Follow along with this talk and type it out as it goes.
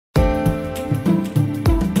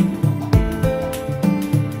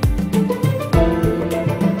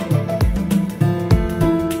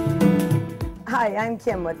Hi, I'm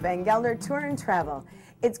Kim with Galder Tour and Travel.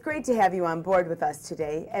 It's great to have you on board with us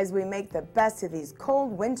today as we make the best of these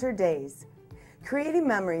cold winter days. Creating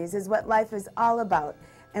memories is what life is all about,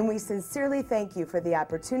 and we sincerely thank you for the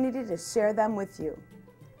opportunity to share them with you.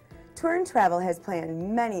 Tour and Travel has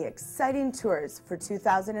planned many exciting tours for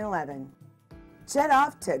 2011. Jet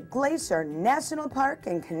off to Glacier National Park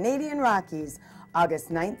in Canadian Rockies, August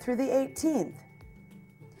 9th through the 18th.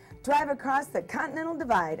 Drive across the Continental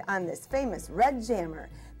Divide on this famous red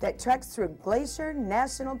jammer that treks through Glacier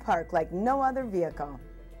National Park like no other vehicle.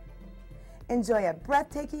 Enjoy a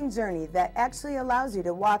breathtaking journey that actually allows you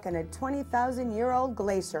to walk on a 20,000-year-old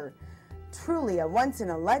glacier. Truly a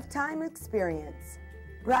once-in-a-lifetime experience.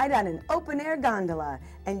 Ride on an open-air gondola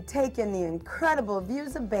and take in the incredible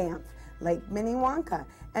views of Banff, Lake Minnewanka,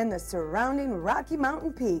 and the surrounding Rocky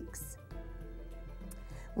Mountain peaks.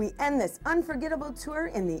 We end this unforgettable tour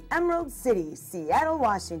in the Emerald City, Seattle,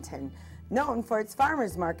 Washington, known for its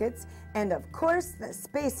farmers markets, and of course the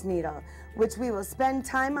Space Needle, which we will spend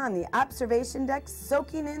time on the observation deck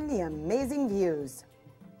soaking in the amazing views.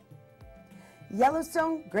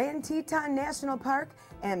 Yellowstone, Grand Teton National Park,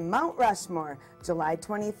 and Mount Rushmore, July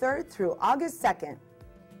 23rd through August 2nd.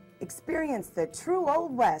 Experience the true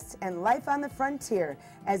Old West and life on the frontier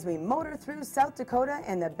as we motor through South Dakota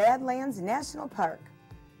and the Badlands National Park.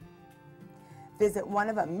 Visit one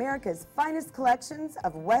of America's finest collections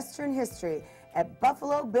of Western history at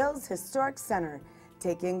Buffalo Bill's Historic Center.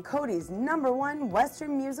 Take in Cody's #1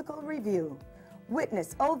 Western musical review.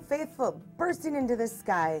 Witness Old Faithful bursting into the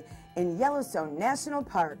sky in Yellowstone National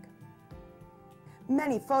Park.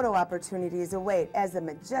 Many photo opportunities await as the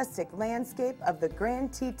majestic landscape of the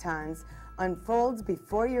Grand Tetons unfolds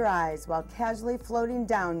before your eyes while casually floating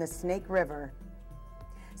down the Snake River.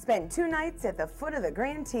 Spend 2 nights at the foot of the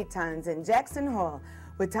Grand Tetons in Jackson Hole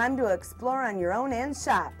with time to explore on your own and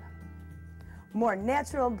shop. More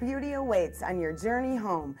natural beauty awaits on your journey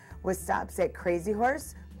home with stops at Crazy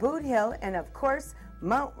Horse, Boot Hill, and of course,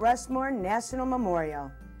 Mount Rushmore National Memorial.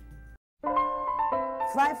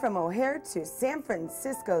 Fly from O'Hare to San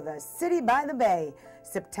Francisco, the city by the bay,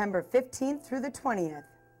 September 15th through the 20th.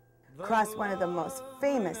 Cross one of the most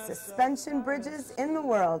famous suspension bridges in the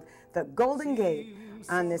world, the Golden Gate,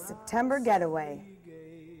 on this September getaway.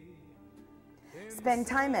 Spend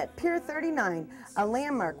time at Pier 39, a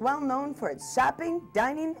landmark well known for its shopping,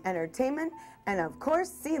 dining, entertainment, and of course,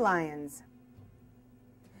 sea lions.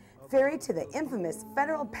 Ferry to the infamous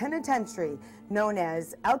federal penitentiary known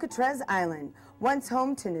as Alcatraz Island, once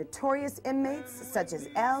home to notorious inmates such as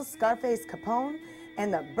Al Scarface Capone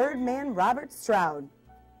and the Birdman Robert Stroud.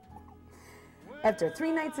 After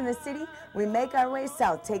 3 nights in the city, we make our way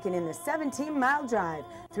south, taking in the 17-mile drive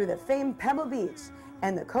through the famed Pebble Beach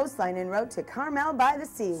and the coastline en route to Carmel by the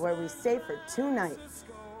Sea, where we stay for 2 nights.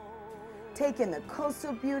 Take in the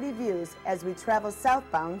coastal beauty views as we travel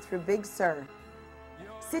southbound through Big Sur.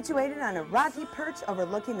 Situated on a rocky perch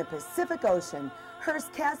overlooking the Pacific Ocean,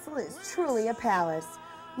 Hearst Castle is truly a palace.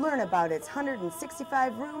 Learn about its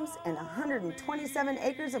 165 rooms and 127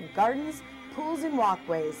 acres of gardens, pools, and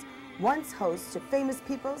walkways, once host to famous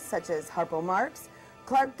people such as Harpo Marx,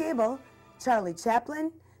 Clark Gable, Charlie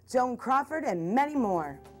Chaplin, Joan Crawford, and many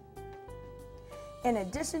more. In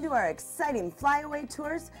addition to our exciting flyaway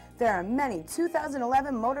tours, there are many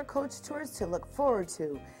 2011 motor coach tours to look forward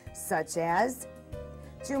to, such as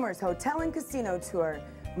Jumer's Hotel and Casino Tour,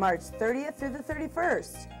 March 30th through the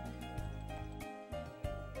 31st.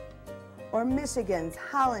 Or Michigan's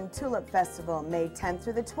Holland Tulip Festival, May 10th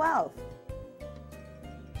through the 12th.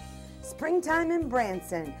 Springtime in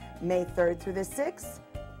Branson, May 3rd through the 6th,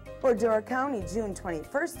 or Door County, June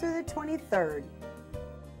 21st through the 23rd.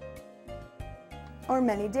 Or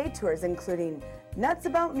many day tours including Nuts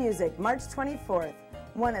About Music, March 24th,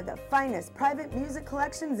 one of the finest private music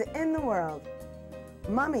collections in the world.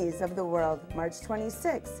 Mummies of the World, March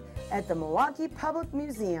 26th, at the Milwaukee Public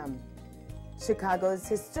Museum. Chicago's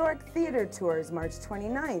Historic Theater Tours, March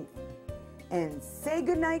 29th. And Say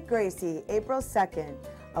Goodnight Gracie, April 2nd,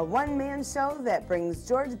 a one-man show that brings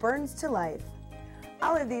George Burns to life.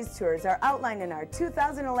 All of these tours are outlined in our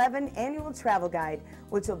 2011 annual travel guide,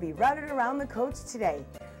 which will be routed around the coach today.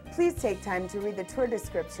 Please take time to read the tour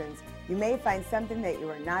descriptions. You may find something that you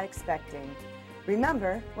were not expecting.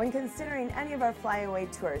 Remember, when considering any of our flyaway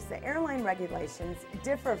tours, the airline regulations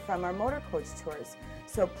differ from our motor coach tours,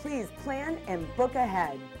 so please plan and book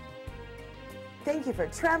ahead. Thank you for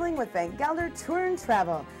traveling with Galder Tour and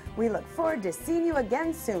Travel. We look forward to seeing you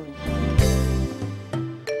again soon.